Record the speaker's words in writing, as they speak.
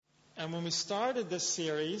And when we started this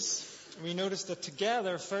series, we noticed that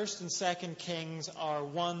together 1st and 2nd Kings are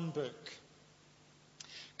one book,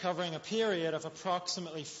 covering a period of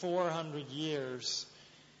approximately 400 years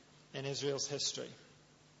in Israel's history.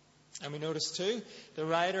 And we noticed too, the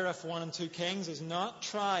writer of 1 and 2 Kings is not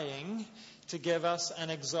trying to give us an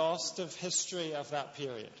exhaustive history of that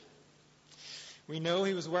period. We know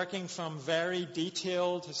he was working from very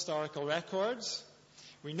detailed historical records.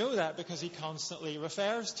 We know that because he constantly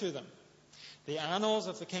refers to them. The annals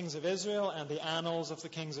of the kings of Israel and the annals of the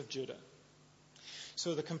kings of Judah.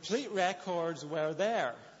 So the complete records were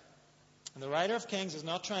there. And the writer of Kings is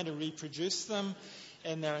not trying to reproduce them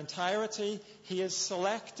in their entirety. He is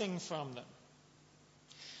selecting from them.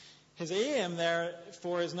 His aim,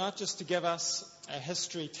 therefore, is not just to give us a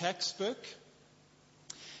history textbook.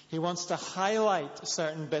 He wants to highlight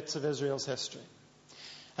certain bits of Israel's history.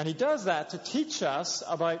 And he does that to teach us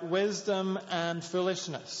about wisdom and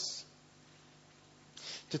foolishness.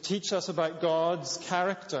 To teach us about God's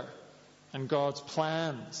character and God's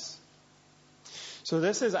plans. So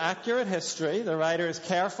this is accurate history. The writer is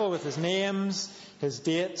careful with his names, his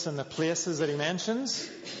dates, and the places that he mentions.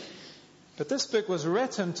 But this book was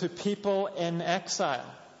written to people in exile,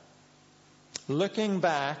 looking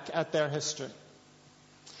back at their history.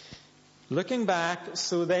 Looking back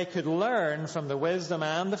so they could learn from the wisdom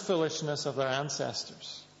and the foolishness of their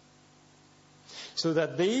ancestors. So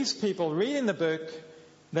that these people reading the book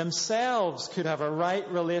themselves could have a right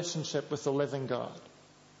relationship with the living God.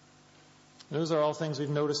 Those are all things we've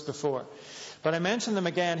noticed before. But I mention them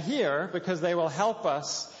again here because they will help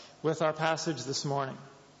us with our passage this morning.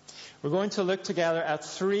 We're going to look together at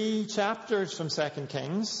 3 chapters from 2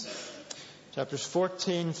 Kings, chapters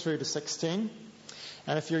 14 through to 16.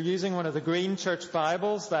 And if you're using one of the Green Church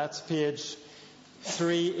Bibles, that's page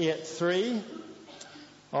 383,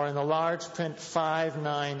 or in the large print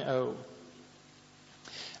 590.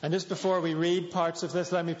 And just before we read parts of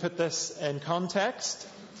this, let me put this in context.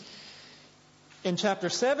 In chapter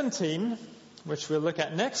 17, which we'll look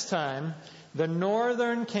at next time, the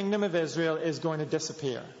northern kingdom of Israel is going to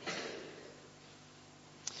disappear.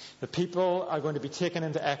 The people are going to be taken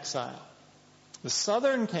into exile. The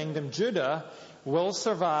southern kingdom, Judah, will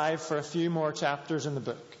survive for a few more chapters in the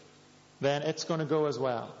book. Then it's going to go as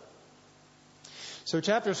well. So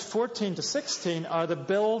chapters 14 to 16 are the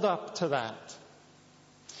build-up to that.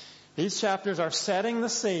 These chapters are setting the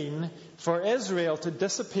scene for Israel to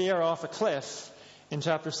disappear off a cliff in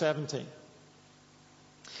chapter 17.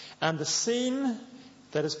 And the scene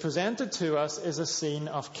that is presented to us is a scene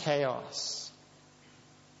of chaos.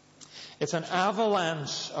 It's an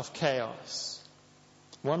avalanche of chaos.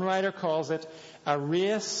 One writer calls it a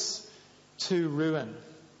race to ruin.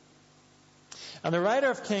 And the writer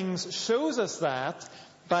of Kings shows us that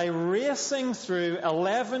by racing through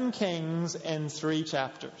 11 kings in 3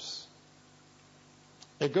 chapters.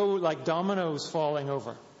 They go like dominoes falling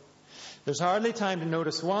over. There's hardly time to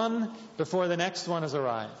notice one before the next one has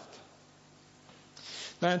arrived.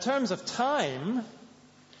 Now, in terms of time,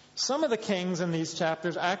 some of the kings in these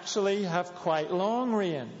chapters actually have quite long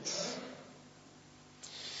reigns.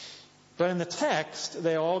 But in the text,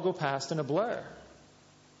 they all go past in a blur.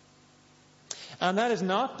 And that is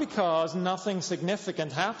not because nothing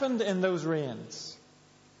significant happened in those reigns.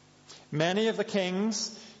 Many of the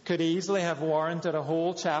kings could easily have warranted a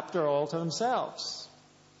whole chapter all to themselves.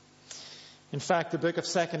 In fact, the book of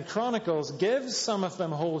 2 Chronicles gives some of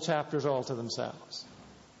them whole chapters all to themselves.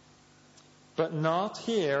 But not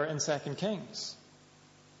here in 2 Kings.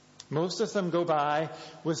 Most of them go by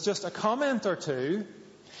with just a comment or two,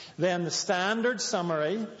 then the standard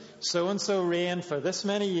summary, so-and-so reigned for this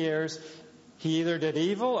many years, he either did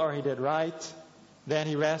evil or he did right, then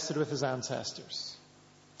he rested with his ancestors.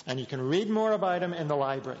 And you can read more about him in the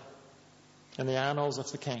library, in the annals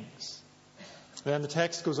of the kings. Then the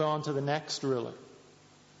text goes on to the next ruler.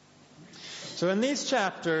 So in these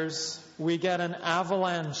chapters, we get an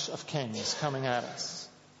avalanche of kings coming at us.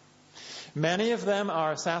 Many of them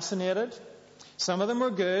are assassinated. Some of them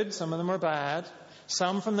were good, some of them were bad.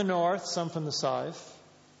 Some from the north, some from the south.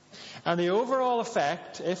 And the overall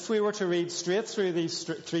effect, if we were to read straight through these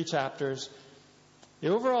 3 chapters, the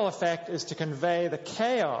overall effect is to convey the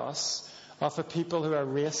chaos of a people who are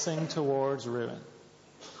racing towards ruin.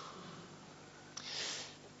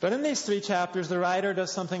 But in these 3 chapters, the writer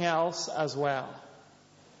does something else as well.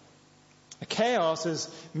 The chaos is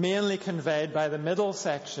mainly conveyed by the middle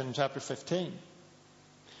section, chapter 15.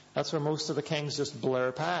 That's where most of the kings just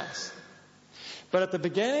blur past. But at the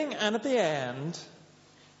beginning and at the end,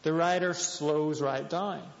 the writer slows right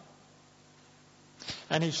down.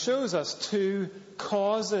 And he shows us 2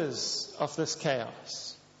 causes of this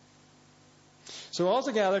chaos. So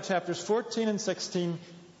altogether, chapters 14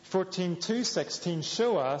 to 16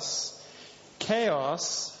 show us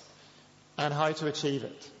chaos and how to achieve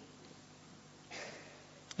it.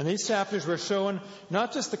 In these chapters we're shown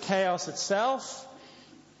not just the chaos itself,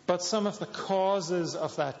 but some of the causes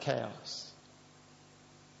of that chaos.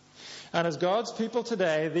 And as God's people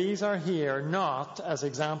today, these are here not as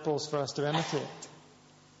examples for us to imitate.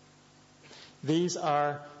 These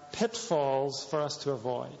are pitfalls for us to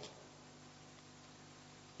avoid.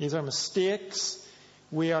 These are mistakes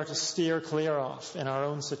we are to steer clear of in our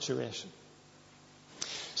own situation.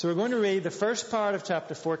 So we're going to read the first part of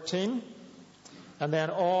chapter 14 and then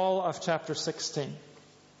all of chapter 16.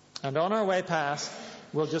 And on our way past,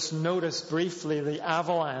 we'll just notice briefly the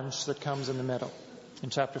avalanche that comes in the middle in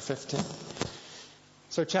chapter 15.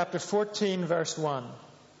 So chapter 14, verse 1.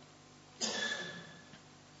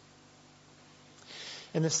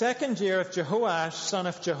 In the second year of Jehoash, son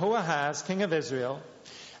of Jehoahaz, king of Israel,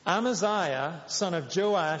 Amaziah, son of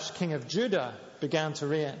Joash, king of Judah, began to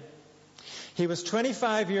reign. He was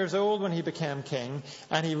 25 years old when he became king,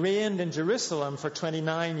 and he reigned in Jerusalem for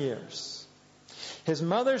 29 years. His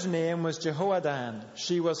mother's name was Jehoaddan.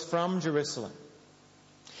 She was from Jerusalem.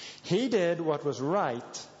 He did what was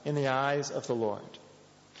right in the eyes of the Lord,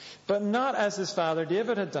 but not as his father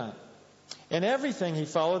David had done. In everything he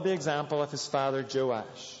followed the example of his father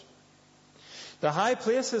Joash. The high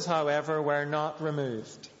places, however, were not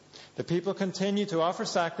removed. The people continued to offer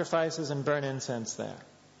sacrifices and burn incense there.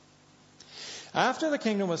 After the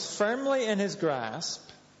kingdom was firmly in his grasp,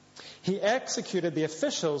 he executed the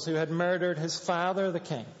officials who had murdered his father the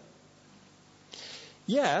king.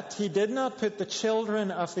 Yet he did not put the children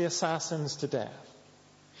of the assassins to death,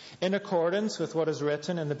 in accordance with what is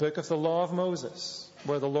written in the book of the law of Moses,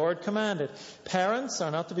 where the Lord commanded, parents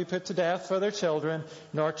are not to be put to death for their children,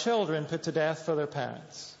 nor children put to death for their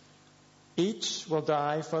parents. Each will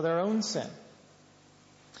die for their own sin.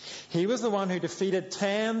 He was the one who defeated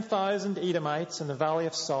 10,000 Edomites in the Valley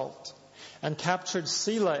of Salt and captured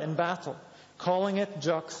Selah in battle, calling it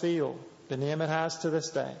Joktheel, the name it has to this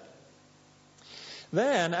day.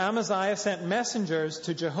 Then Amaziah sent messengers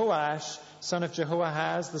to Jehoash, son of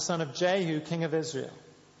Jehoahaz, the son of Jehu, king of Israel,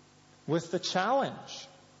 with the challenge,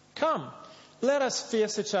 come, let us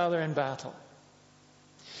face each other in battle.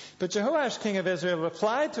 But Jehoash, king of Israel,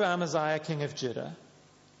 replied to Amaziah, king of Judah,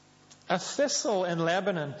 a thistle in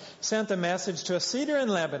Lebanon sent a message to a cedar in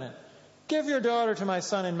Lebanon, give your daughter to my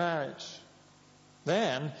son in marriage.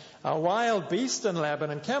 Then a wild beast in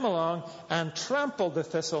Lebanon came along and trampled the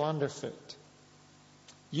thistle underfoot.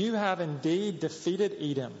 You have indeed defeated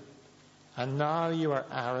Edom, and now you are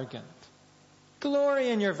arrogant. Glory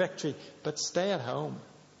in your victory, but stay at home.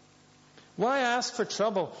 Why ask for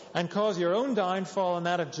trouble and cause your own downfall and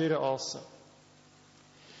that of Judah also?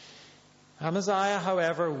 Amaziah,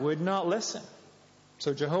 however, would not listen.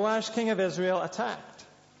 So Jehoash, king of Israel, attacked.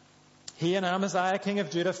 He and Amaziah, king of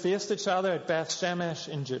Judah, faced each other at Beth Shemesh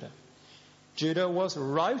in Judah. Judah was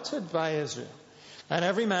routed by Israel, and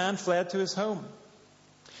every man fled to his home.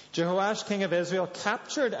 Jehoash, king of Israel,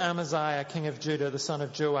 captured Amaziah, king of Judah, the son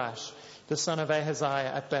of Joash, the son of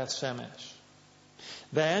Ahaziah, at Beth Shemesh.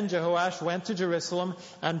 Then Jehoash went to Jerusalem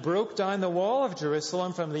and broke down the wall of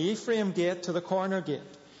Jerusalem from the Ephraim gate to the corner gate,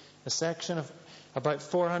 a section of about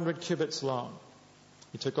 400 cubits long.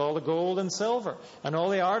 He took all the gold and silver and all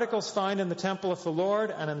the articles found in the temple of the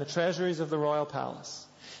Lord and in the treasuries of the royal palace.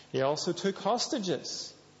 He also took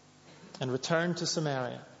hostages and returned to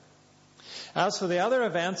Samaria. As for the other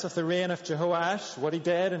events of the reign of Jehoash, what he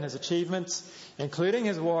did and his achievements, including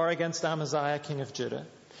his war against Amaziah, king of Judah,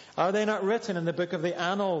 are they not written in the book of the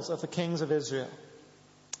annals of the kings of Israel?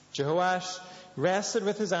 Jehoash rested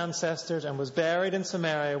with his ancestors and was buried in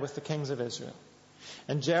Samaria with the kings of Israel.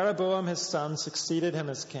 And Jeroboam his son succeeded him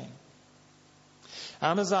as king.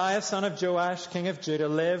 Amaziah, son of Joash, king of Judah,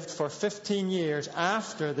 lived for 15 years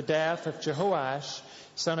after the death of Jehoash,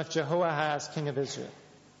 son of Jehoahaz, king of Israel.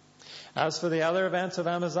 As for the other events of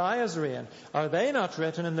Amaziah's reign, are they not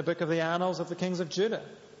written in the book of the annals of the kings of Judah?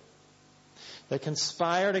 They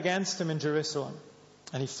conspired against him in Jerusalem,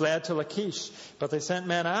 and he fled to Lachish, but they sent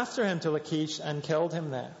men after him to Lachish and killed him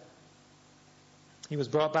there. He was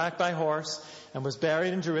brought back by horse and was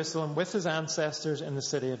buried in Jerusalem with his ancestors in the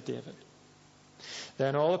city of David.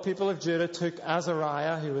 Then all the people of Judah took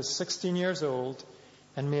Azariah, who was 16 years old,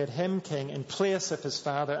 and made him king in place of his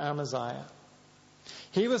father Amaziah.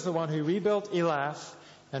 He was the one who rebuilt Elath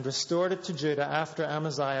and restored it to Judah after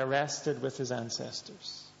Amaziah rested with his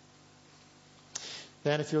ancestors.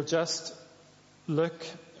 Then if you'll just look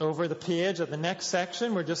over the page at the next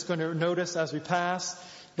section, we're just going to notice as we pass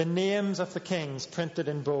the names of the kings printed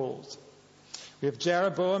in bold. We have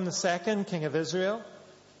Jeroboam II, king of Israel,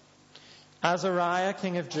 Azariah,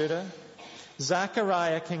 king of Judah,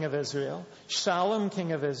 Zechariah, king of Israel, Shallum,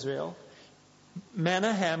 king of Israel,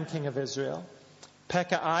 Menahem, king of Israel,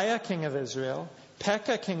 Pekahiah, king of Israel,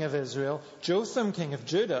 Pekah, king of Israel, Jotham, king of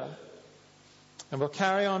Judah. And we'll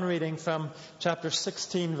carry on reading from chapter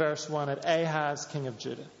 16, verse 1 at Ahaz, king of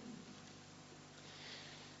Judah.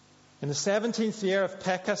 In the 17th year of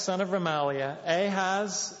Pekah, son of Remaliah,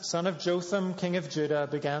 Ahaz, son of Jotham, king of Judah,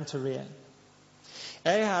 began to reign.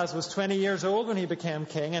 Ahaz was 20 years old when he became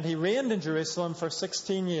king, and he reigned in Jerusalem for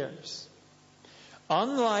 16 years.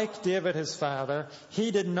 Unlike David his father, he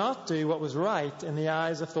did not do what was right in the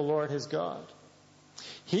eyes of the Lord his God.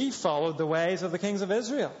 He followed the ways of the kings of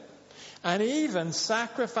Israel, and even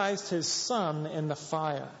sacrificed his son in the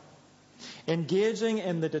fire, engaging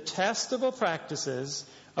in the detestable practices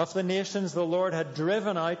of the nations the Lord had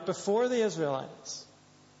driven out before the Israelites.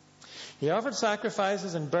 He offered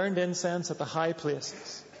sacrifices and burned incense at the high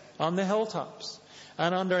places, on the hilltops,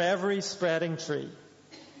 and under every spreading tree.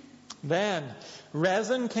 Then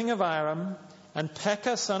Rezin, king of Aram, and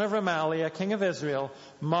Pekah, son of Remaliah, king of Israel,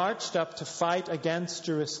 marched up to fight against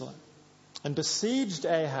Jerusalem and besieged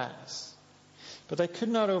Ahaz, but they could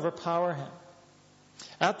not overpower him.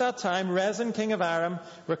 At that time, Rezin, king of Aram,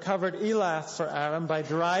 recovered Elath for Aram by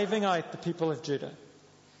driving out the people of Judah.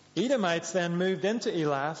 Edomites then moved into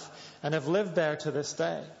Elath and have lived there to this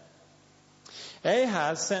day.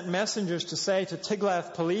 Ahaz sent messengers to say to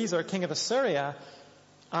Tiglath-Pileser, king of Assyria,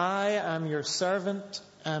 I am your servant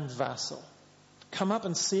and vassal. Come up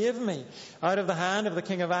and save me out of the hand of the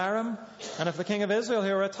king of Aram and of the king of Israel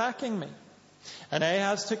who are attacking me. And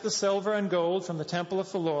Ahaz took the silver and gold from the temple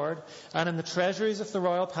of the Lord and in the treasuries of the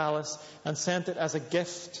royal palace and sent it as a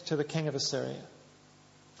gift to the king of Assyria.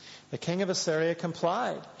 The king of Assyria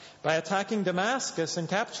complied by attacking Damascus and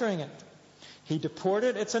capturing it. He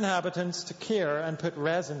deported its inhabitants to Kir and put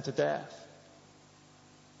Rezin to death.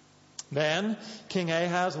 Then King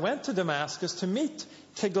Ahaz went to Damascus to meet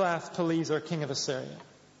Tiglath-Pileser, king of Assyria.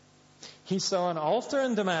 He saw an altar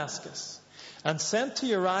in Damascus and sent to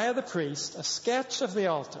Uriah the priest a sketch of the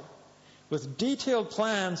altar with detailed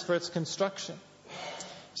plans for its construction.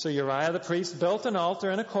 So Uriah the priest built an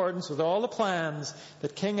altar in accordance with all the plans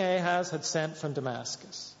that King Ahaz had sent from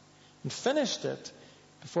Damascus and finished it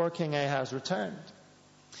before King Ahaz returned.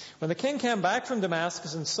 When the king came back from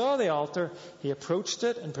Damascus and saw the altar, he approached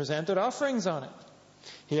it and presented offerings on it.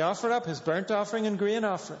 He offered up his burnt offering and grain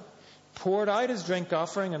offering, poured out his drink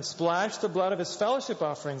offering, and splashed the blood of his fellowship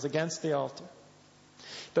offerings against the altar.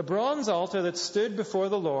 The bronze altar that stood before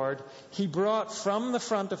the Lord he brought from the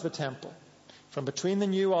front of the temple, from between the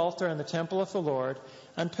new altar and the temple of the Lord,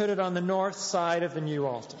 and put it on the north side of the new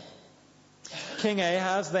altar. King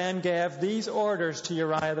Ahaz then gave these orders to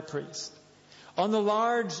Uriah the priest. On the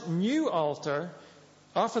large new altar,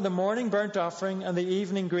 offer the morning burnt offering and the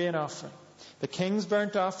evening grain offering, the king's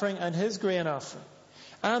burnt offering and his grain offering,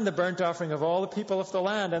 and the burnt offering of all the people of the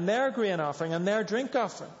land and their grain offering and their drink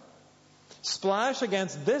offering. Splash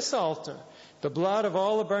against this altar the blood of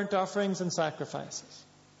all the burnt offerings and sacrifices.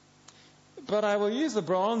 But I will use the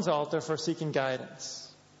bronze altar for seeking guidance.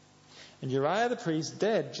 And Uriah the priest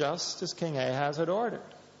did just as King Ahaz had ordered.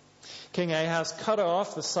 King Ahaz cut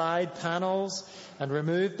off the side panels and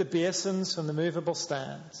removed the basins from the movable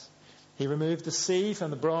stands. He removed the sea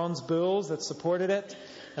from the bronze bulls that supported it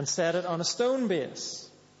and set it on a stone base.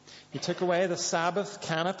 He took away the Sabbath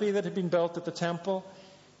canopy that had been built at the temple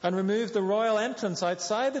and removed the royal entrance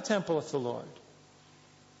outside the temple of the Lord,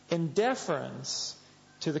 in deference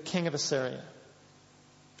to the king of Assyria.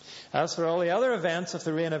 As for all the other events of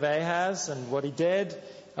the reign of Ahaz and what he did,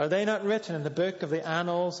 are they not written in the book of the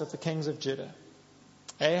annals of the kings of Judah?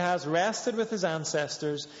 Ahaz rested with his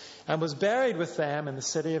ancestors and was buried with them in the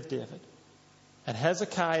city of David. And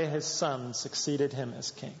Hezekiah his son succeeded him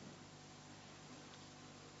as king.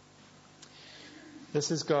 This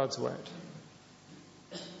is God's word.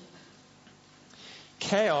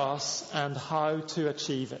 Chaos and how to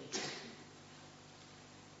achieve it.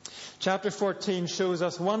 Chapter 14 shows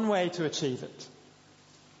us one way to achieve it.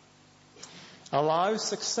 Allow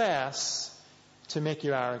success to make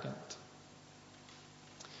you arrogant.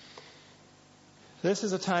 This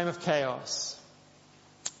is a time of chaos,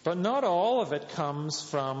 but not all of it comes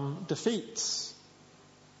from defeats.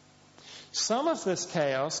 Some of this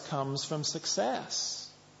chaos comes from success.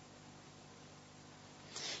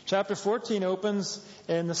 Chapter 14 opens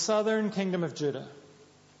in the southern kingdom of Judah.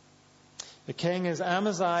 The king is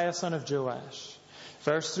Amaziah, son of Joash.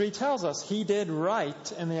 Verse 3 tells us he did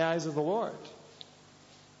right in the eyes of the Lord.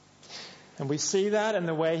 And we see that in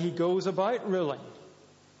the way he goes about ruling.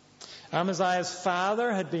 Amaziah's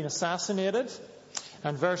father had been assassinated,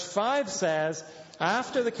 and verse 5 says,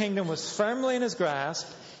 after the kingdom was firmly in his grasp,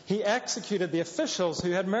 he executed the officials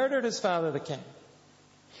who had murdered his father the king.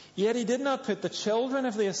 Yet he did not put the children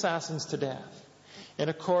of the assassins to death, in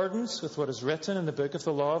accordance with what is written in the book of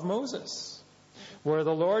the law of Moses, where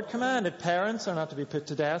the Lord commanded, parents are not to be put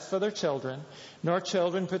to death for their children, nor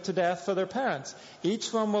children put to death for their parents.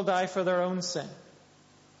 Each one will die for their own sin.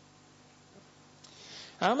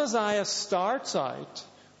 Amaziah starts out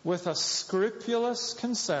with a scrupulous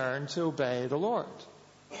concern to obey the Lord.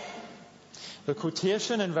 The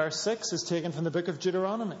quotation in verse 6 is taken from the book of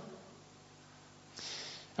Deuteronomy.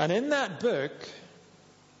 And in that book,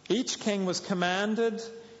 each king was commanded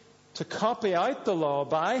to copy out the law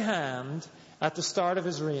by hand at the start of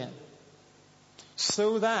his reign,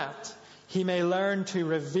 so that he may learn to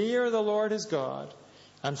revere the Lord his God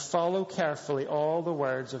and follow carefully all the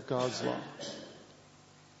words of God's law.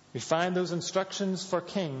 We find those instructions for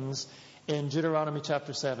kings in Deuteronomy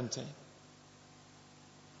chapter 17.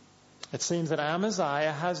 It seems that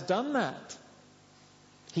Amaziah has done that.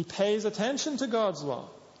 He pays attention to God's law.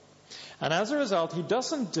 And as a result, he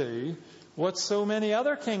doesn't do what so many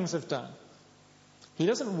other kings have done. He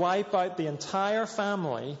doesn't wipe out the entire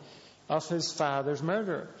family of his father's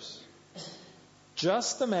murderers.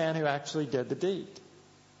 Just the man who actually did the deed.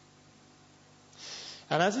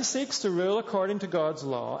 And as he seeks to rule according to God's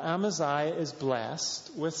law, Amaziah is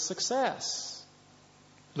blessed with success.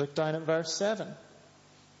 Look down at verse 7.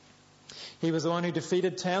 He was the one who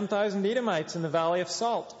defeated 10,000 Edomites in the Valley of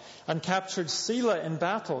Salt and captured Selah in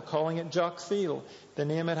battle, calling it Joktheel, the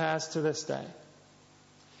name it has to this day.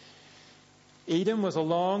 Edom was a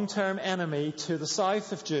long-term enemy to the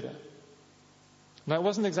south of Judah. Now, it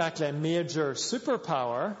wasn't exactly a major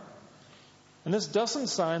superpower, and this doesn't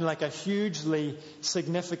sound like a hugely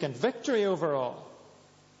significant victory overall,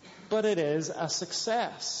 but it is a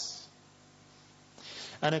success.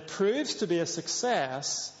 And it proves to be a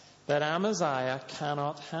success that Amaziah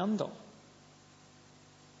cannot handle.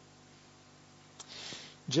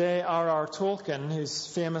 J.R.R. Tolkien, who's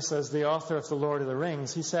famous as the author of The Lord of the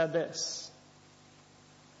Rings, he said this: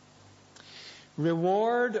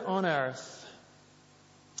 reward on earth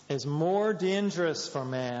is more dangerous for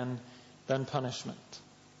man than punishment.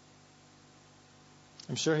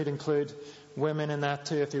 I'm sure he'd include women in that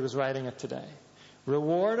too if he was writing it today.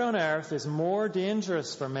 Reward on earth is more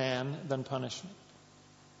dangerous for man than punishment.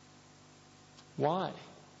 Why?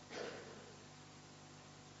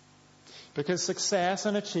 Because success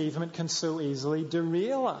and achievement can so easily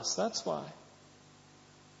derail us. That's why.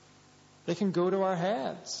 They can go to our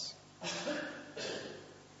heads.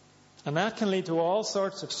 And that can lead to all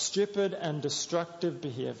sorts of stupid and destructive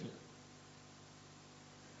behavior.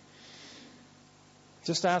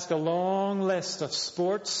 Just ask a long list of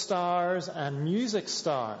sports stars and music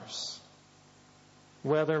stars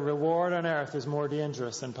whether reward on earth is more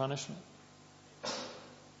dangerous than punishment.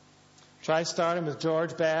 Try starting with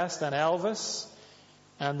George Best and Elvis,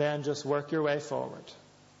 and then just work your way forward.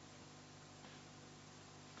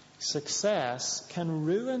 Success can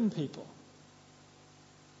ruin people.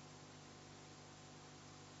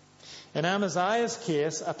 In Amaziah's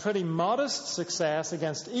case, a pretty modest success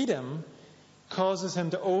against Edom causes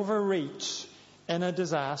him to overreach in a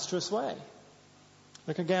disastrous way.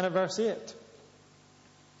 Look again at verse 8.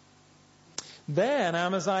 Then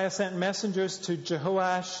Amaziah sent messengers to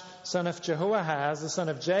Jehoash, son of Jehoahaz, the son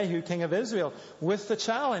of Jehu, king of Israel, with the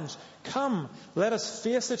challenge, come, let us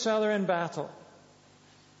face each other in battle.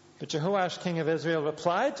 But Jehoash, king of Israel,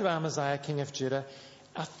 replied to Amaziah, king of Judah,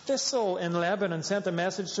 a thistle in Lebanon sent a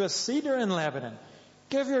message to a cedar in Lebanon.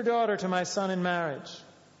 Give your daughter to my son in marriage.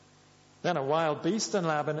 Then a wild beast in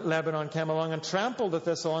Lebanon came along and trampled the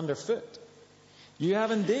thistle underfoot. You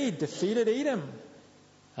have indeed defeated Edom,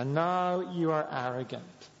 and now you are arrogant.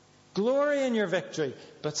 Glory in your victory,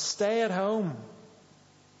 but stay at home.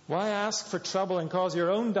 Why ask for trouble and cause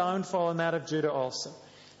your own downfall and that of Judah also?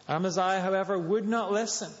 Amaziah, however, would not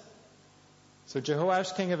listen. So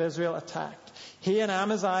Jehoash, king of Israel, attacked. He and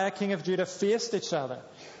Amaziah, king of Judah, faced each other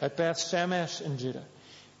at Beth Shemesh in Judah.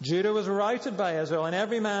 Judah was routed by Israel, and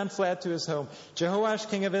every man fled to his home. Jehoash,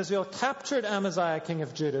 king of Israel, captured Amaziah, king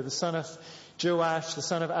of Judah, the son of Joash, the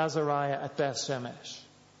son of Azariah, at Beth Shemesh.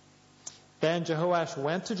 Then Jehoash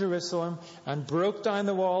went to Jerusalem and broke down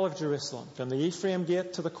the wall of Jerusalem, from the Ephraim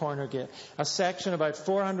gate to the corner gate, a section about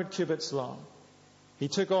 400 cubits long. He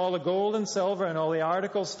took all the gold and silver and all the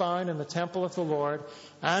articles found in the temple of the Lord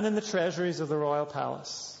and in the treasuries of the royal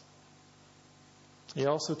palace. He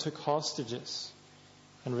also took hostages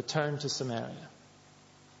and returned to Samaria.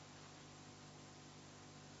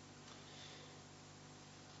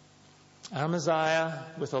 Amaziah,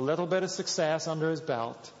 with a little bit of success under his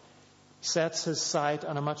belt, sets his sight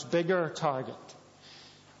on a much bigger target.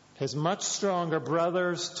 His much stronger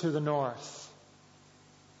brothers to the north.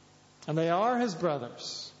 And they are his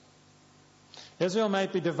brothers. Israel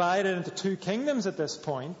might be divided into two kingdoms at this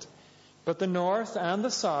point, but the north and the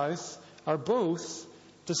south are both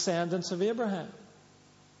descendants of Abraham.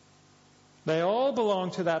 They all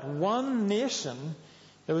belong to that one nation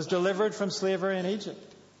that was delivered from slavery in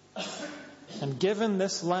Egypt and given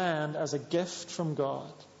this land as a gift from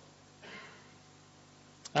God.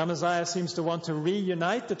 Amaziah seems to want to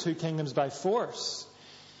reunite the two kingdoms by force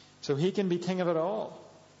so he can be king of it all.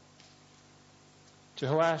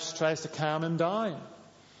 Jehoash tries to calm him down.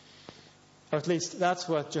 Or at least that's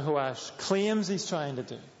what Jehoash claims he's trying to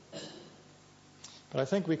do. But I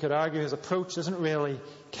think we could argue his approach isn't really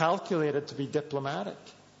calculated to be diplomatic.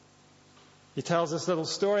 He tells this little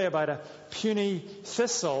story about a puny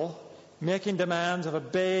thistle making demands of a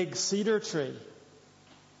big cedar tree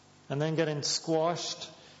and then getting squashed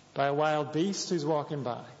by a wild beast who's walking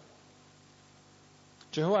by.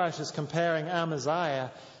 Jehoash is comparing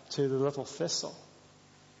Amaziah to the little thistle.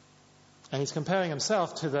 And he's comparing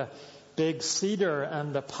himself to the big cedar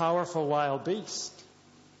and the powerful wild beast.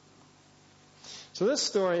 So this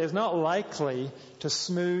story is not likely to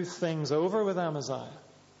smooth things over with Amaziah.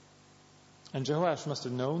 And Jehoash must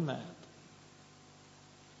have known that.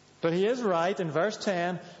 But he is right in verse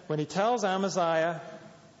 10 when he tells Amaziah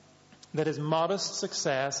that his modest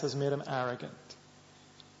success has made him arrogant.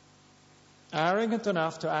 Arrogant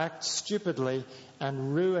enough to act stupidly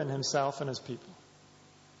and ruin himself and his people.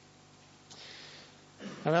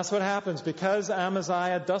 And that's what happens. Because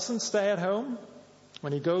Amaziah doesn't stay at home,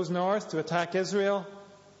 when he goes north to attack Israel,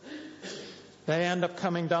 they end up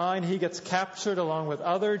coming down. He gets captured along with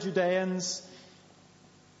other Judeans.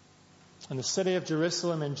 And the city of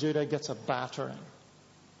Jerusalem in Judah gets a battering.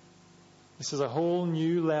 This is a whole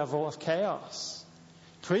new level of chaos.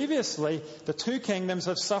 Previously, the two kingdoms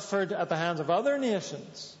have suffered at the hands of other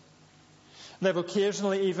nations. They've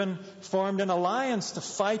occasionally even formed an alliance to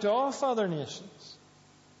fight off other nations.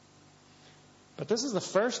 But this is the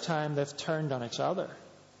first time they've turned on each other.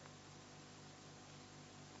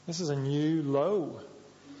 This is a new low.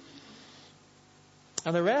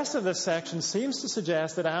 And the rest of this section seems to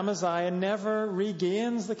suggest that Amaziah never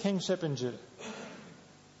regains the kingship in Judah.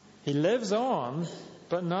 He lives on,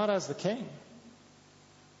 but not as the king.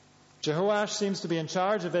 Jehoash seems to be in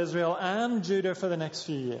charge of Israel and Judah for the next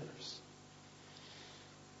few years.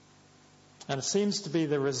 And it seems to be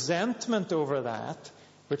the resentment over that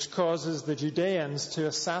which causes the Judeans to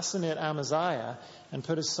assassinate Amaziah and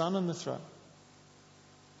put his son on the throne.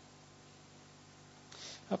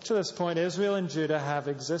 Up to this point, Israel and Judah have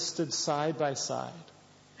existed side by side,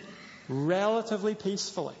 relatively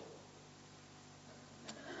peacefully.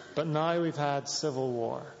 But now we've had civil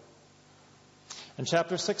war. And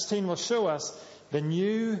chapter 16 will show us the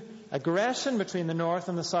new aggression between the north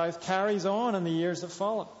and the south carries on in the years that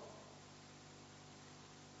follow.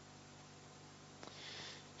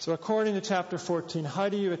 So according to chapter 14, how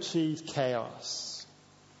do you achieve chaos?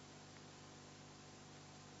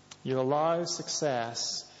 You allow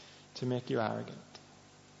success to make you arrogant.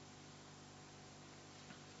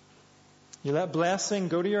 You let blessing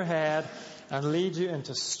go to your head and lead you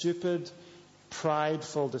into stupid,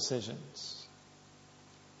 prideful decisions.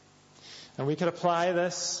 And we could apply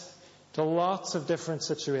this to lots of different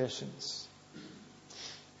situations.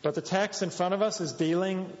 But the text in front of us is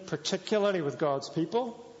dealing particularly with God's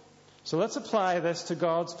people. So let's apply this to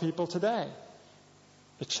God's people today,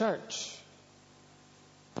 the church.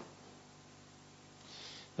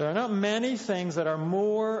 There are not many things that are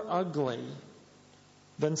more ugly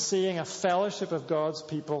than seeing a fellowship of God's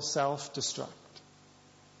people self-destruct.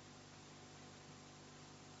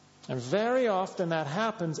 And very often that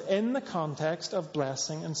happens in the context of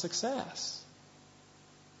blessing and success.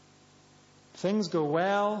 Things go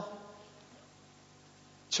well.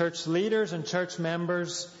 Church leaders and church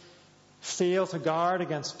members fail to guard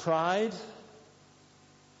against pride.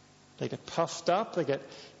 They get puffed up. They get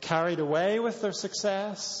carried away with their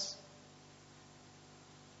success.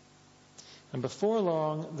 And before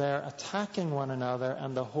long, they're attacking one another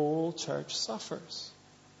and the whole church suffers.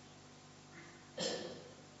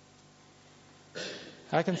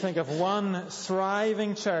 I can think of one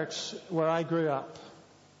thriving church where I grew up.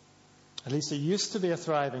 At least it used to be a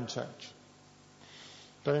thriving church.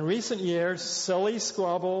 But in recent years, silly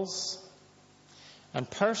squabbles and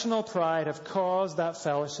personal pride have caused that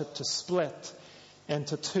fellowship to split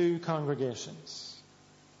into two congregations.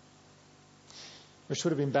 Which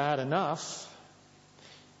would have been bad enough,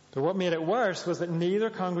 But what made it worse was that neither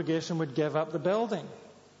congregation would give up the building.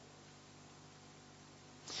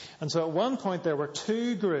 And so at one point there were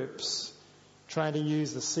two groups trying to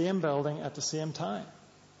use the same building at the same time.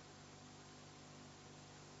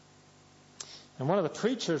 And one of the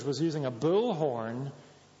preachers was using a bullhorn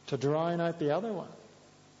to drown out the other one.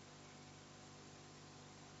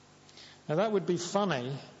 Now that would be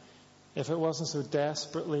funny if it wasn't so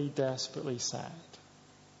desperately, desperately sad.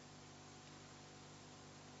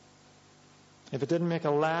 If it didn't make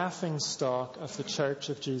a laughing stock of the Church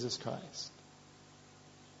of Jesus Christ.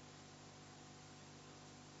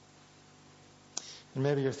 And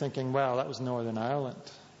maybe you're thinking, well, that was Northern Ireland.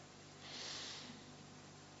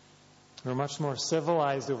 We're much more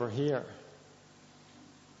civilized over here.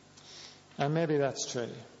 And maybe that's true.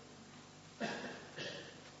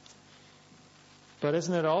 But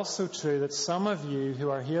isn't it also true that some of you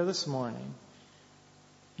who are here this morning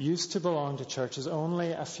used to belong to churches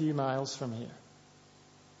only a few miles from here?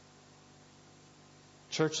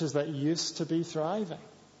 Churches that used to be thriving.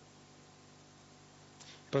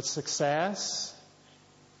 But success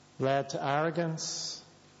led to arrogance.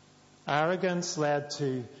 Arrogance led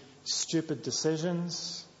to stupid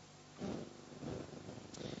decisions.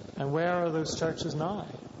 And where are those churches now?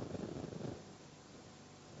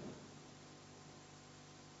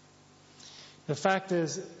 The fact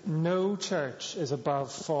is, no church is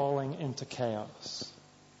above falling into chaos.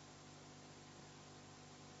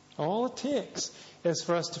 All it takes is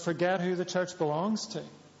for us to forget who the church belongs to.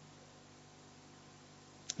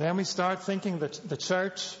 Then we start thinking that the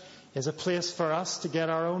church is a place for us to get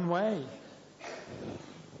our own way.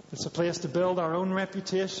 It's a place to build our own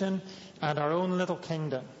reputation and our own little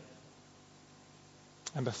kingdom.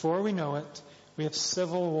 And before we know it, we have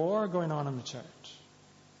civil war going on in the church.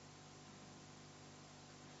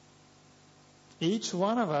 Each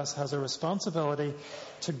one of us has a responsibility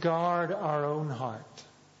to guard our own heart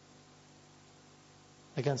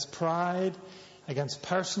against pride, against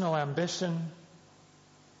personal ambition.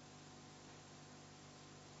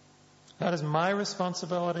 That is my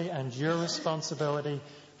responsibility and your responsibility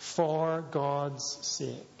for God's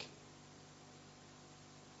sake.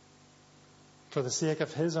 For the sake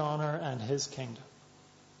of His honor and His kingdom.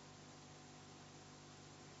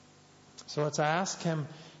 So let's ask Him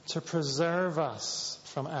to preserve us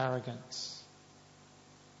from arrogance,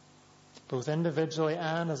 both individually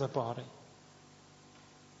and as a body.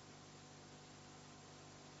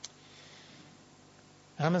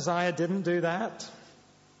 Amaziah didn't do that.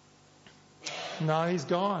 Now he's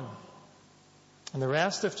gone. And the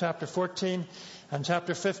rest of chapter 14 and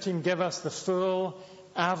chapter 15 give us the full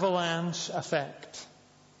avalanche effect.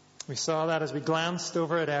 We saw that as we glanced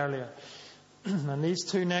over it earlier. And these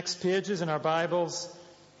two next pages in our Bibles,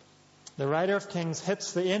 the writer of Kings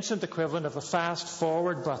hits the ancient equivalent of the fast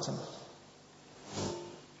forward button.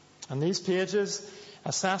 And these pages,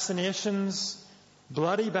 assassinations,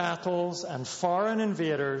 bloody battles, and foreign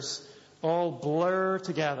invaders all blur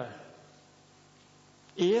together.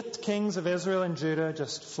 8 kings of Israel and Judah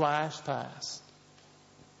just flash past.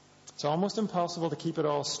 It's almost impossible to keep it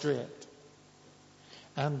all straight.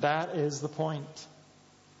 And that is the point.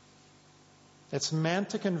 It's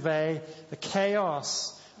meant to convey the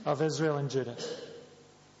chaos of Israel and Judah.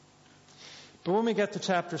 But when we get to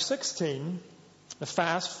chapter 16, the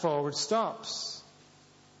fast forward stops.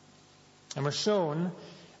 And we're shown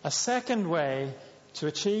a second way to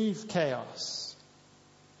achieve chaos.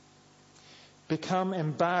 Become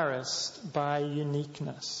embarrassed by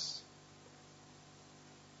uniqueness.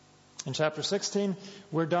 In chapter 16,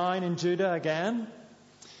 we're down in Judah again.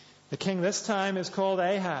 The king this time is called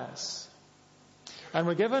Ahaz. And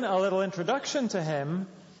we're given a little introduction to him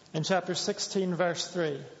in chapter 16, verse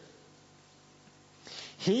 3.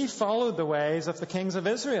 He followed the ways of the kings of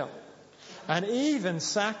Israel and even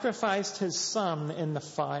sacrificed his son in the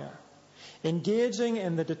fire, engaging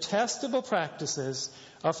in the detestable practices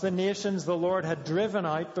of the nations the Lord had driven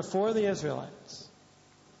out before the Israelites.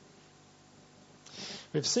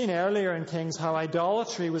 We've seen earlier in Kings how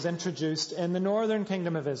idolatry was introduced in the northern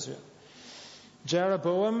kingdom of Israel.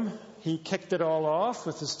 Jeroboam, he kicked it all off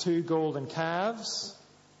with his 2 golden calves.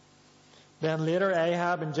 Then later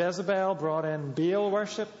Ahab and Jezebel brought in Baal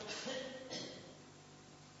worship.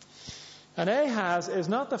 And Ahaz is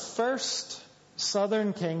not the first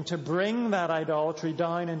southern king to bring that idolatry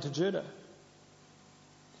down into Judah.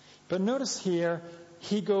 But notice here,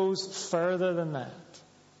 he goes further than that.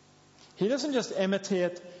 He doesn't just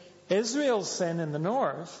imitate Israel's sin in the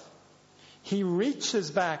north. He reaches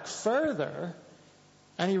back further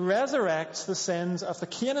and he resurrects the sins of the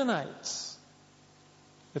Canaanites,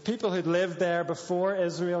 the people who'd lived there before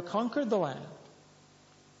Israel conquered the land.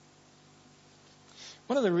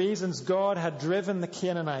 One of the reasons God had driven the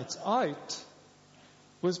Canaanites out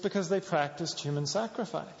was because they practiced human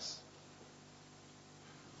sacrifice.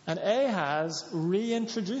 And Ahaz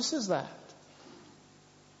reintroduces that.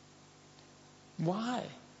 Why?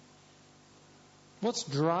 What's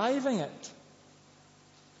driving it?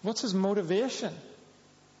 What's his motivation?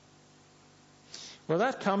 Well,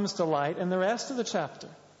 that comes to light in the rest of the chapter.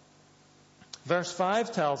 Verse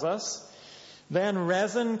 5 tells us, Then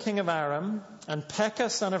Rezin, king of Aram, and Pekah,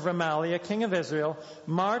 son of Remaliah, king of Israel,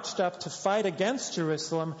 marched up to fight against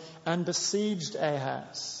Jerusalem and besieged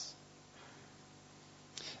Ahaz.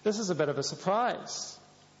 This is a bit of a surprise,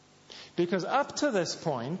 because up to this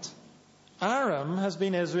point, Aram has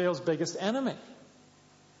been Israel's biggest enemy.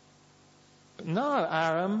 But now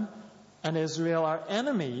Aram and Israel are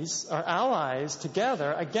enemies, are allies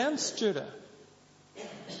together against Judah.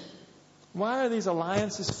 Why are these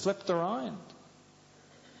alliances flipped around?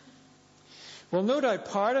 Well, no doubt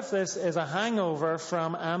part of this is a hangover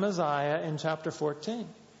from Amaziah in chapter 14.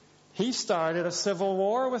 He started a civil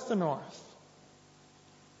war with the north.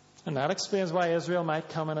 And that explains why Israel might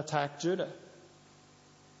come and attack Judah.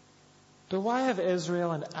 But why have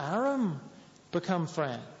Israel and Aram become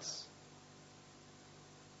friends?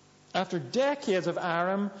 After decades of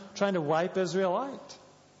Aram trying to wipe Israel out.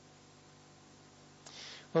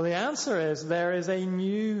 Well, the answer is there is a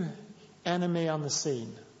new enemy on the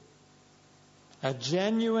scene. A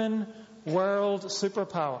genuine world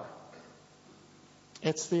superpower.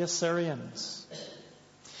 It's the Assyrians.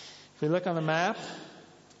 If we look on the map,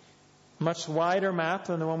 much wider map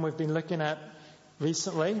than the one we've been looking at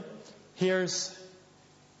recently, here's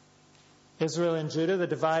Israel and Judah, the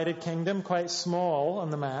divided kingdom, quite small on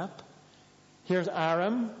the map. Here's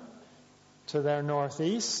Aram to their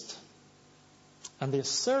northeast. And the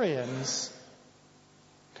Assyrians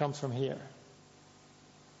come from here.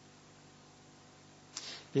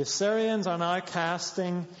 The Assyrians are now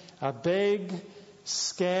casting a big,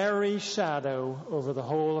 scary shadow over the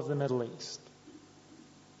whole of the Middle East.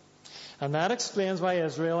 And that explains why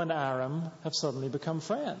Israel and Aram have suddenly become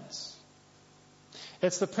friends.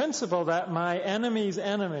 It's the principle that my enemy's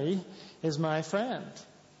enemy is my friend.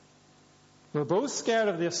 We're both scared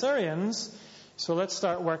of the Assyrians, so let's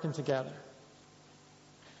start working together.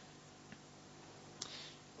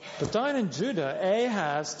 But down in Judah,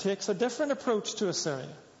 Ahaz takes a different approach to Assyria.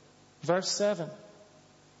 Verse 7.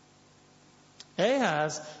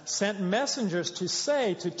 Ahaz sent messengers to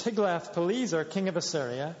say to Tiglath-Pileser, king of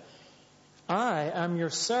Assyria, I am your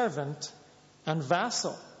servant and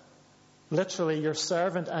vassal. Literally, your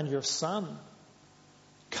servant and your son.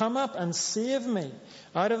 Come up and save me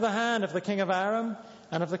out of the hand of the king of Aram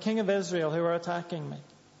and of the king of Israel who are attacking me.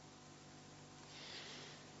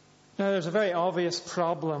 Now, there's a very obvious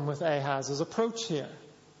problem with Ahaz's approach here.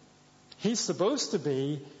 He's supposed to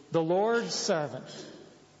be the Lord's servant.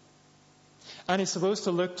 And he's supposed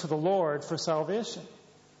to look to the Lord for salvation.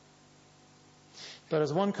 But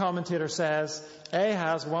as one commentator says,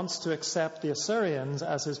 Ahaz wants to accept the Assyrians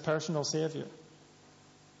as his personal savior.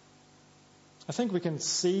 I think we can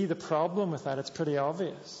see the problem with that. It's pretty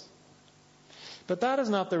obvious. But that is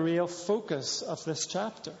not the real focus of this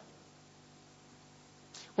chapter.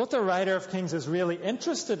 What the writer of Kings is really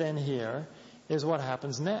interested in here is what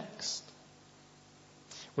happens next.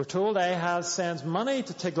 We're told Ahaz sends money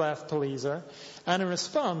to Tiglath-Pileser, and in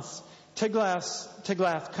response,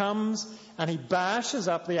 Tiglath comes and he bashes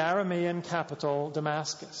up the Aramean capital,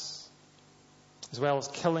 Damascus, as well as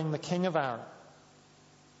killing the king of Aram.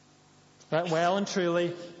 That well and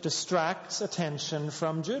truly distracts attention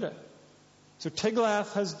from Judah. So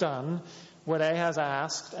Tiglath has done what Ahaz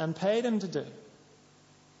asked and paid him to do.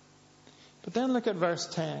 But then look at verse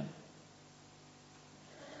 10.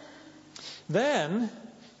 Then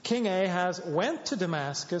King Ahaz went to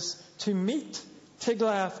Damascus to meet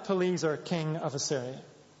Tiglath-Pileser, king of Assyria.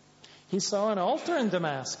 He saw an altar in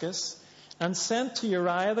Damascus and sent to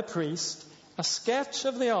Uriah the priest a sketch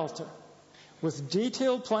of the altar with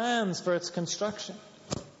detailed plans for its construction.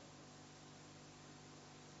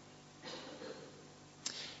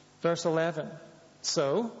 Verse 11.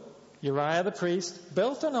 So Uriah the priest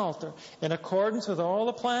built an altar in accordance with all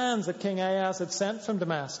the plans that King Ahaz had sent from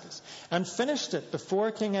Damascus and finished it before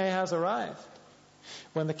King Ahaz arrived.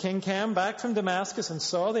 When the king came back from Damascus and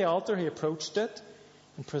saw the altar, he approached it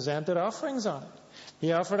and presented offerings on it.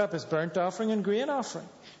 He offered up his burnt offering and grain offering,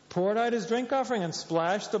 poured out his drink offering, and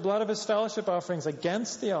splashed the blood of his fellowship offerings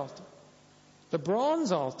against the altar. The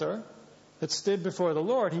bronze altar that stood before the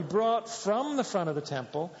Lord, he brought from the front of the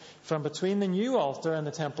temple, from between the new altar and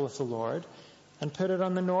the temple of the Lord, and put it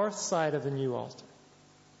on the north side of the new altar.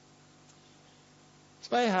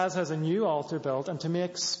 So Ahaz has a new altar built, and to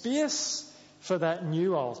make space for that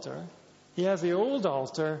new altar, he has the old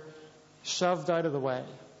altar shoved out of the way.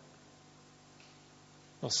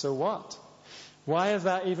 Well, so what? Why has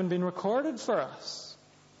that even been recorded for us?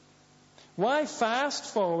 Why fast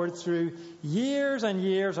forward through years and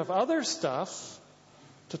years of other stuff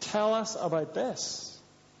to tell us about this?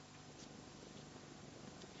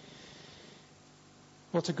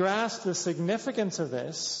 Well, to grasp the significance of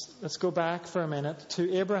this, let's go back for a minute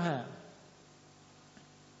to Abraham.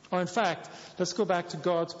 Or in fact, let's go back to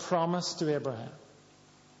God's promise to Abraham.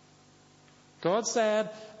 God said,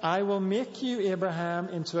 I will make you, Abraham,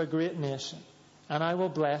 into a great nation, and I will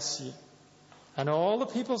bless you. And all the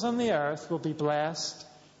peoples on the earth will be blessed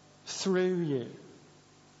through you.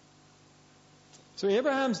 So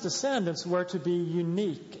Abraham's descendants were to be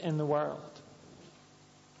unique in the world.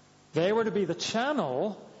 They were to be the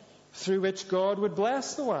channel through which God would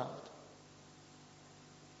bless the world.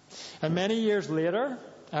 And many years later,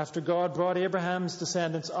 after God brought Abraham's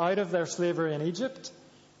descendants out of their slavery in Egypt,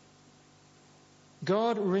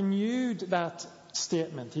 God renewed that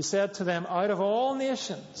statement. He said to them, out of all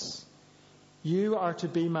nations, you are to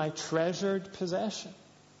be my treasured possession.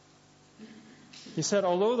 He said,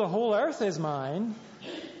 although the whole earth is mine,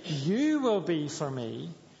 you will be for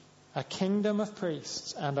me a kingdom of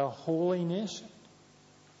priests and a holy nation.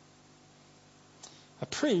 A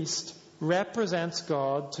priest represents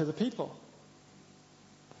God to the people.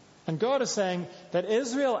 And God is saying that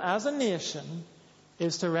Israel as a nation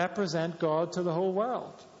is to represent God to the whole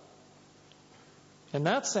world. In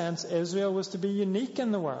that sense, Israel was to be unique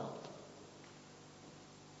in the world.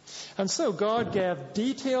 And so God gave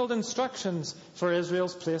detailed instructions for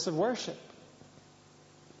Israel's place of worship.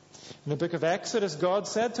 In the book of Exodus, God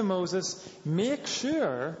said to Moses, make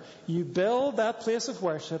sure you build that place of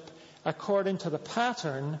worship according to the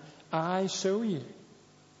pattern I show you.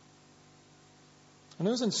 And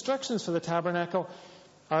those instructions for the tabernacle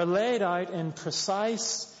are laid out in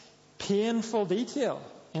precise, painful detail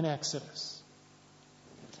in Exodus.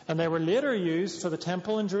 And they were later used for the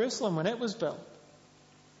temple in Jerusalem when it was built.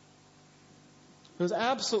 There was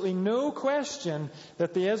absolutely no question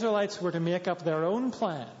that the Israelites were to make up their own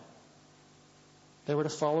plan. They were to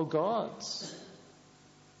follow God's.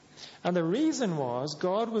 And the reason was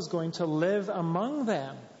God was going to live among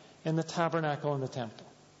them in the tabernacle and the temple.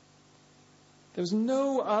 There was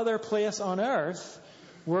no other place on earth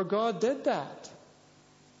where God did that.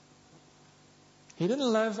 He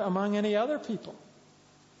didn't live among any other people.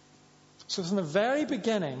 So from the very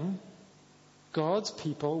beginning, God's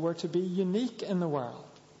people were to be unique in the world.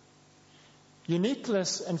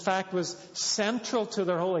 Uniqueness, in fact, was central to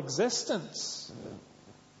their whole existence.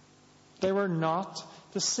 They were not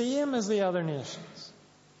the same as the other nations.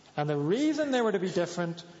 And the reason they were to be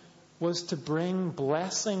different was to bring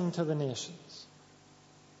blessing to the nations.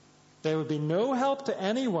 There would be no help to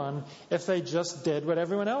anyone if they just did what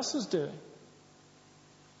everyone else was doing.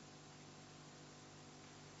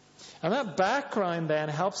 And that background then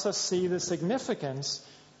helps us see the significance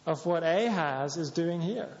of what Ahaz is doing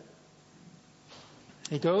here.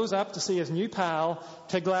 He goes up to see his new pal,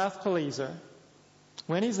 Tiglath-Pileser.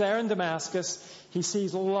 When he's there in Damascus, he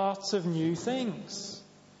sees lots of new things.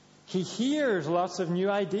 He hears lots of new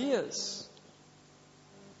ideas.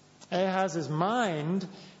 Ahaz's mind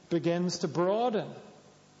begins to broaden.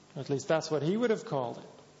 At least that's what he would have called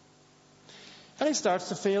it. And he starts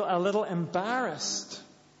to feel a little embarrassed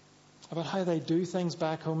about how they do things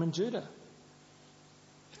back home in Judah.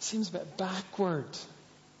 It seems a bit backward.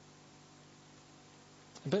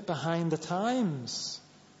 A bit behind the times.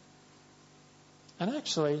 And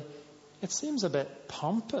actually, it seems a bit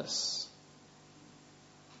pompous.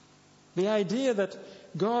 The idea that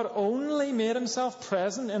God only made himself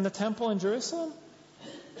present in the temple in Jerusalem.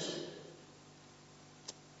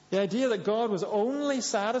 The idea that God was only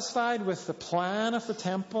satisfied with the plan of the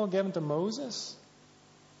temple given to Moses.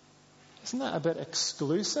 Isn't that a bit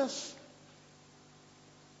exclusive?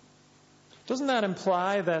 Doesn't that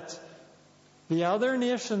imply that the other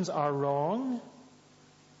nations are wrong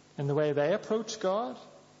in the way they approach God?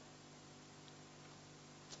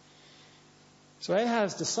 So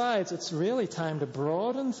Ahaz decides it's really time to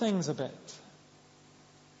broaden things a bit.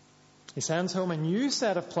 He sends home a new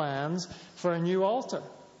set of plans for a new altar.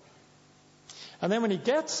 And then when he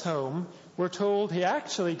gets home, we're told he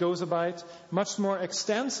actually goes about much more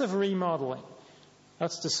extensive remodeling.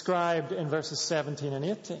 That's described in verses 17 and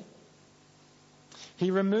 18. He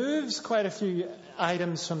removes quite a few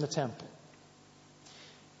items from the temple.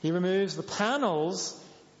 He removes the panels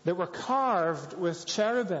that were carved with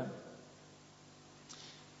cherubim.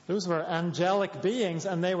 Those were angelic beings,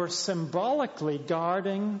 and they were symbolically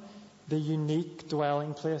guarding the unique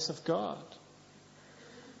dwelling place of God.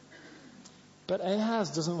 But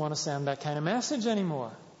Ahaz doesn't want to send that kind of message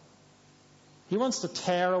anymore. He wants to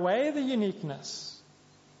tear away the uniqueness.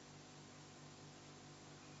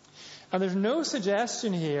 And there's no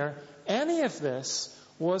suggestion here any of this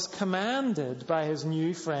was commanded by his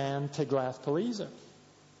new friend Tiglath-Pileser.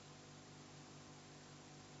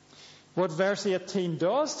 What verse 18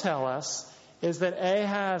 does tell us is that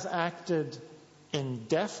Ahaz acted in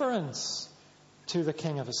deference to the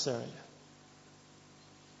king of Assyria.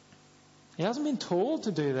 He hasn't been told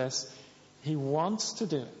to do this. He wants to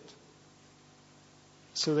do it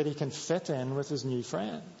so that he can fit in with his new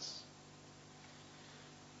friends.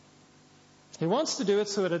 He wants to do it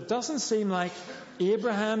so that it doesn't seem like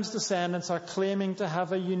Abraham's descendants are claiming to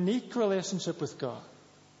have a unique relationship with God.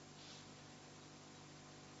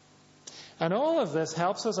 And all of this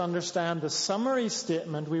helps us understand the summary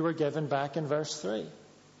statement we were given back in verse 3.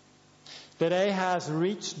 That Ahaz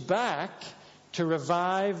reached back to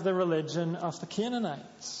revive the religion of the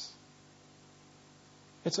Canaanites.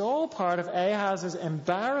 It's all part of Ahaz's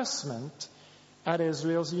embarrassment at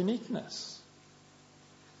Israel's uniqueness.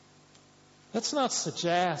 Let's not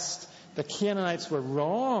suggest the Canaanites were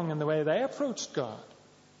wrong in the way they approached God.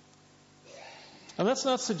 And let's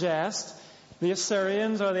not suggest the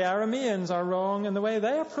Assyrians or the Arameans are wrong in the way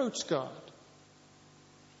they approach God.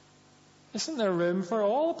 Isn't there room for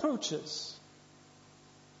all approaches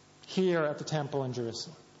here at the temple in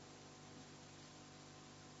Jerusalem?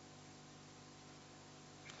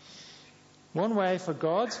 One way for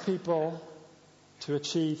God's people to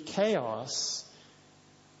achieve chaos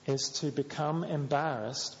is to become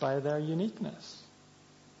embarrassed by their uniqueness.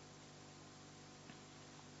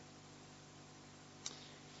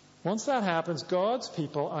 Once that happens, God's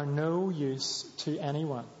people are no use to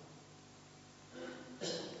anyone.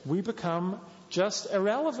 We become just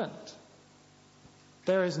irrelevant.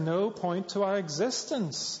 There is no point to our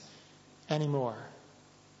existence anymore.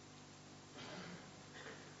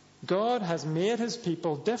 God has made his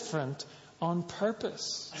people different on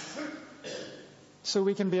purpose, so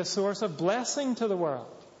we can be a source of blessing to the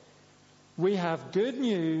world. We have good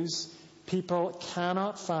news people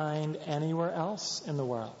cannot find anywhere else in the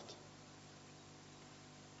world.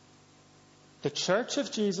 The Church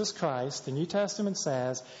of Jesus Christ, the New Testament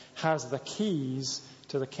says, has the keys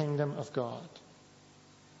to the kingdom of God.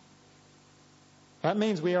 That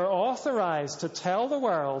means we are authorized to tell the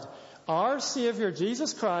world our Savior,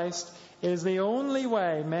 Jesus Christ, is the only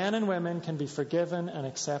way men and women can be forgiven and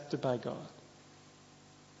accepted by God.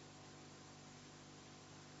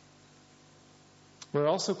 We're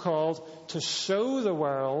also called to show the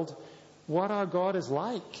world what our God is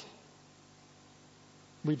like.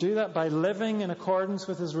 We do that by living in accordance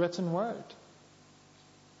with his written word,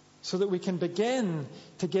 so that we can begin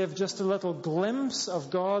to give just a little glimpse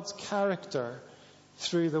of God's character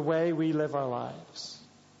through the way we live our lives.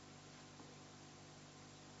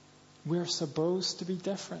 We're supposed to be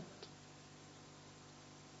different.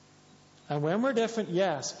 And when we're different,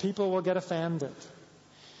 yes, people will get offended.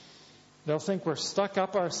 They'll think we're stuck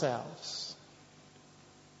up ourselves.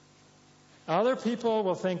 Other people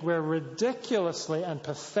will think we're ridiculously and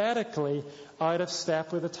pathetically out of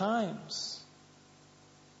step with the times.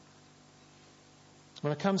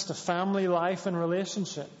 When it comes to family life and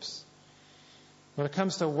relationships, when it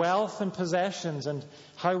comes to wealth and possessions and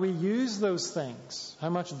how we use those things, how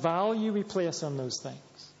much value we place on those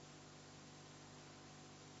things.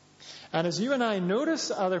 And as you and I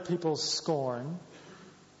notice other people's scorn,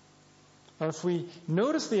 or if we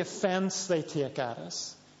notice the offense they take at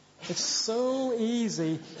us, it's so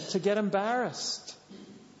easy to get embarrassed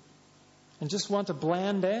and just want to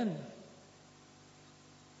blend in.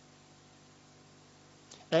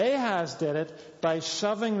 Ahaz did it by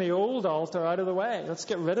shoving the old altar out of the way. Let's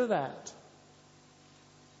get rid of that.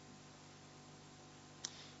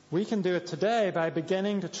 We can do it today by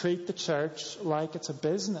beginning to treat the church like it's a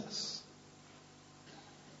business.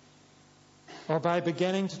 Or by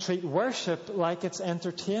beginning to treat worship like it's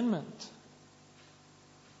entertainment.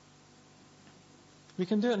 We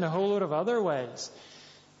can do it in a whole lot of other ways.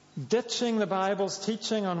 Ditching the Bible's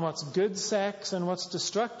teaching on what's good sex and what's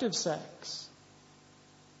destructive sex.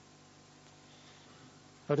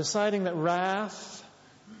 Or deciding that wrath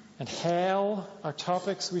and hell are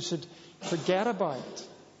topics we should forget about.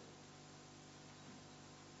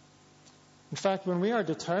 In fact, when we are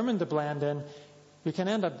determined to blend in, we can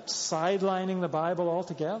end up sidelining the Bible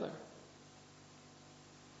altogether.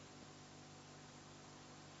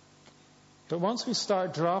 But once we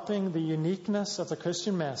start dropping the uniqueness of the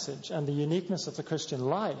Christian message and the uniqueness of the Christian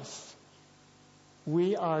life,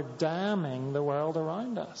 we are damning the world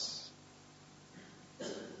around us.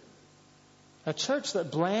 A church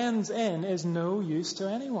that blends in is no use to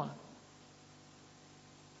anyone.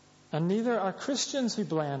 And neither are Christians who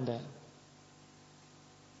blend in.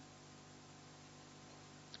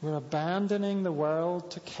 We're abandoning the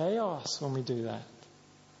world to chaos when we do that.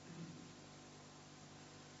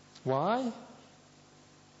 Why?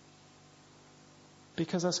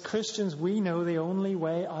 Because as Christians, we know the only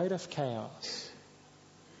way out of chaos.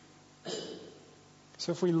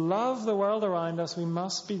 So if we love the world around us, we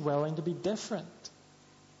must be willing to be different.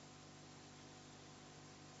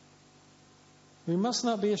 We must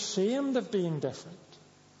not be ashamed of being different.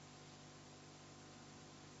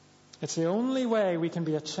 It's the only way we can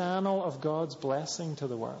be a channel of God's blessing to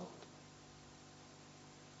the world.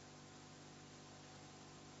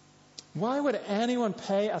 Why would anyone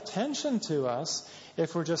pay attention to us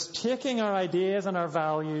if we're just taking our ideas and our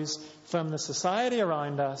values from the society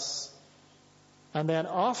around us and then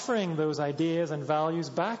offering those ideas and values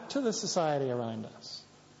back to the society around us?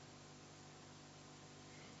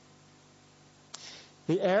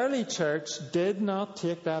 The early church did not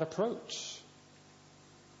take that approach.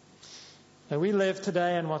 Now, we live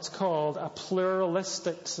today in what's called a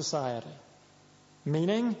pluralistic society,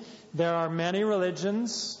 meaning there are many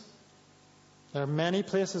religions, there are many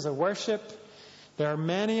places of worship, there are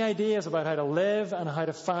many ideas about how to live and how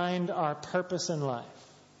to find our purpose in life.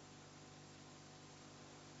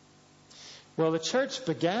 Well, the church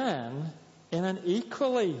began in an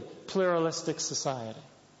equally pluralistic society.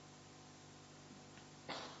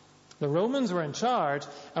 The Romans were in charge,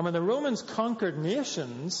 and when the Romans conquered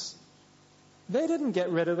nations, they didn't get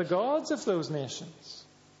rid of the gods of those nations.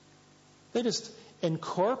 They just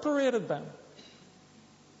incorporated them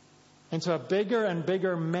into a bigger and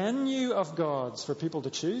bigger menu of gods for people to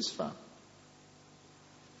choose from.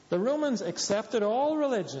 The Romans accepted all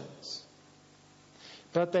religions,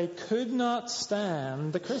 but they could not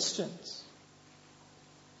stand the Christians.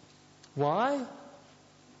 Why?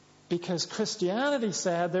 Because Christianity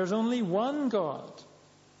said there's only one God.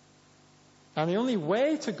 And the only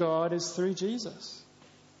way to God is through Jesus.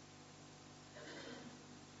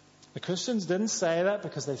 The Christians didn't say that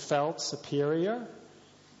because they felt superior.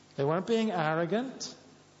 They weren't being arrogant.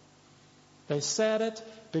 They said it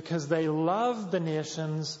because they loved the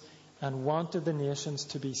nations and wanted the nations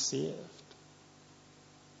to be saved.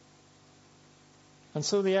 And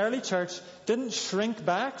so the early church didn't shrink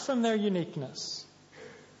back from their uniqueness.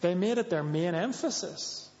 They made it their main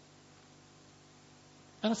emphasis.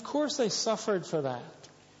 And of course they suffered for that.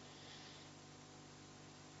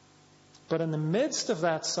 But in the midst of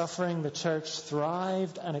that suffering, the church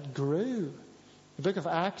thrived and it grew. The book of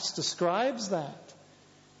Acts describes that.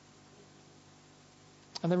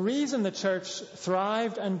 And the reason the church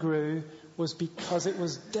thrived and grew was because it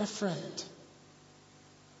was different.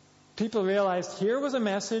 People realized here was a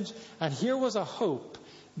message and here was a hope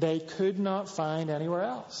they could not find anywhere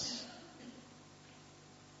else.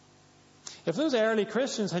 If those early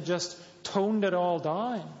Christians had just toned it all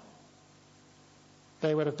down,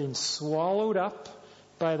 they would have been swallowed up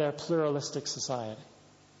by their pluralistic society.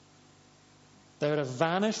 They would have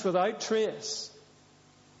vanished without trace.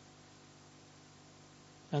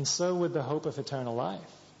 And so would the hope of eternal life.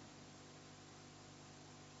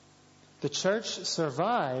 The church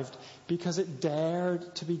survived because it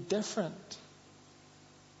dared to be different.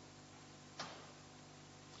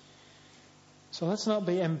 So let's not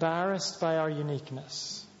be embarrassed by our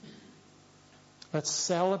uniqueness. Let's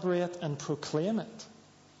celebrate and proclaim it.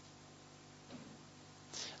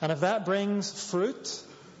 And if that brings fruit,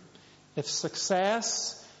 if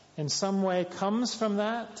success in some way comes from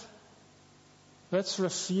that, let's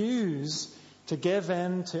refuse to give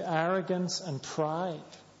in to arrogance and pride.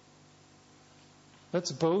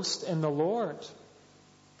 Let's boast in the Lord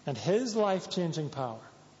and His life-changing power.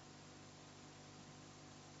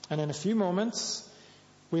 And in a few moments,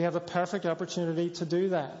 we have a perfect opportunity to do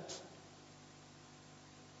that.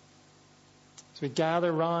 As we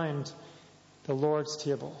gather round the Lord's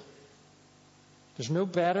table, there's no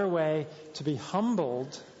better way to be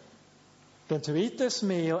humbled than to eat this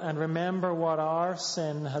meal and remember what our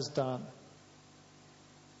sin has done.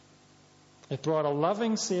 It brought a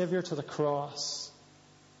loving Savior to the cross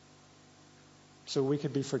so we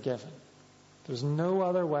could be forgiven. There's no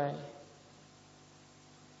other way.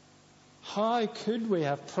 How could we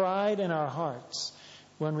have pride in our hearts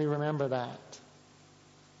when we remember that?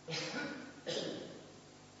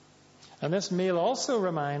 And this meal also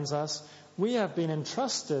reminds us we have been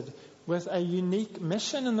entrusted with a unique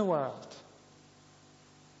mission in the world.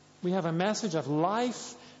 We have a message of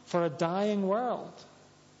life for a dying world.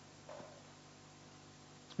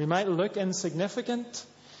 We might look insignificant,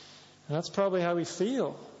 and that's probably how we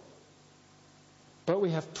feel. But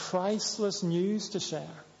we have priceless news to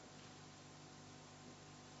share.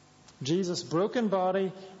 Jesus' broken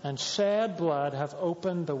body and shed blood have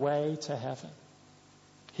opened the way to heaven.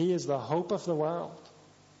 He is the hope of the world.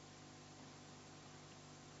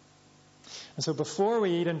 And so before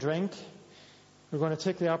we eat and drink, we're going to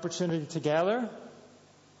take the opportunity together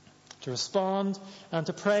to respond and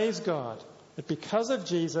to praise God that because of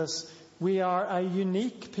Jesus, we are a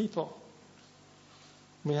unique people.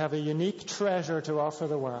 We have a unique treasure to offer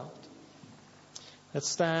the world. Let's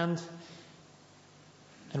stand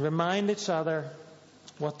and remind each other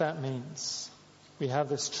what that means. We have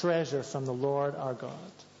this treasure from the Lord our God.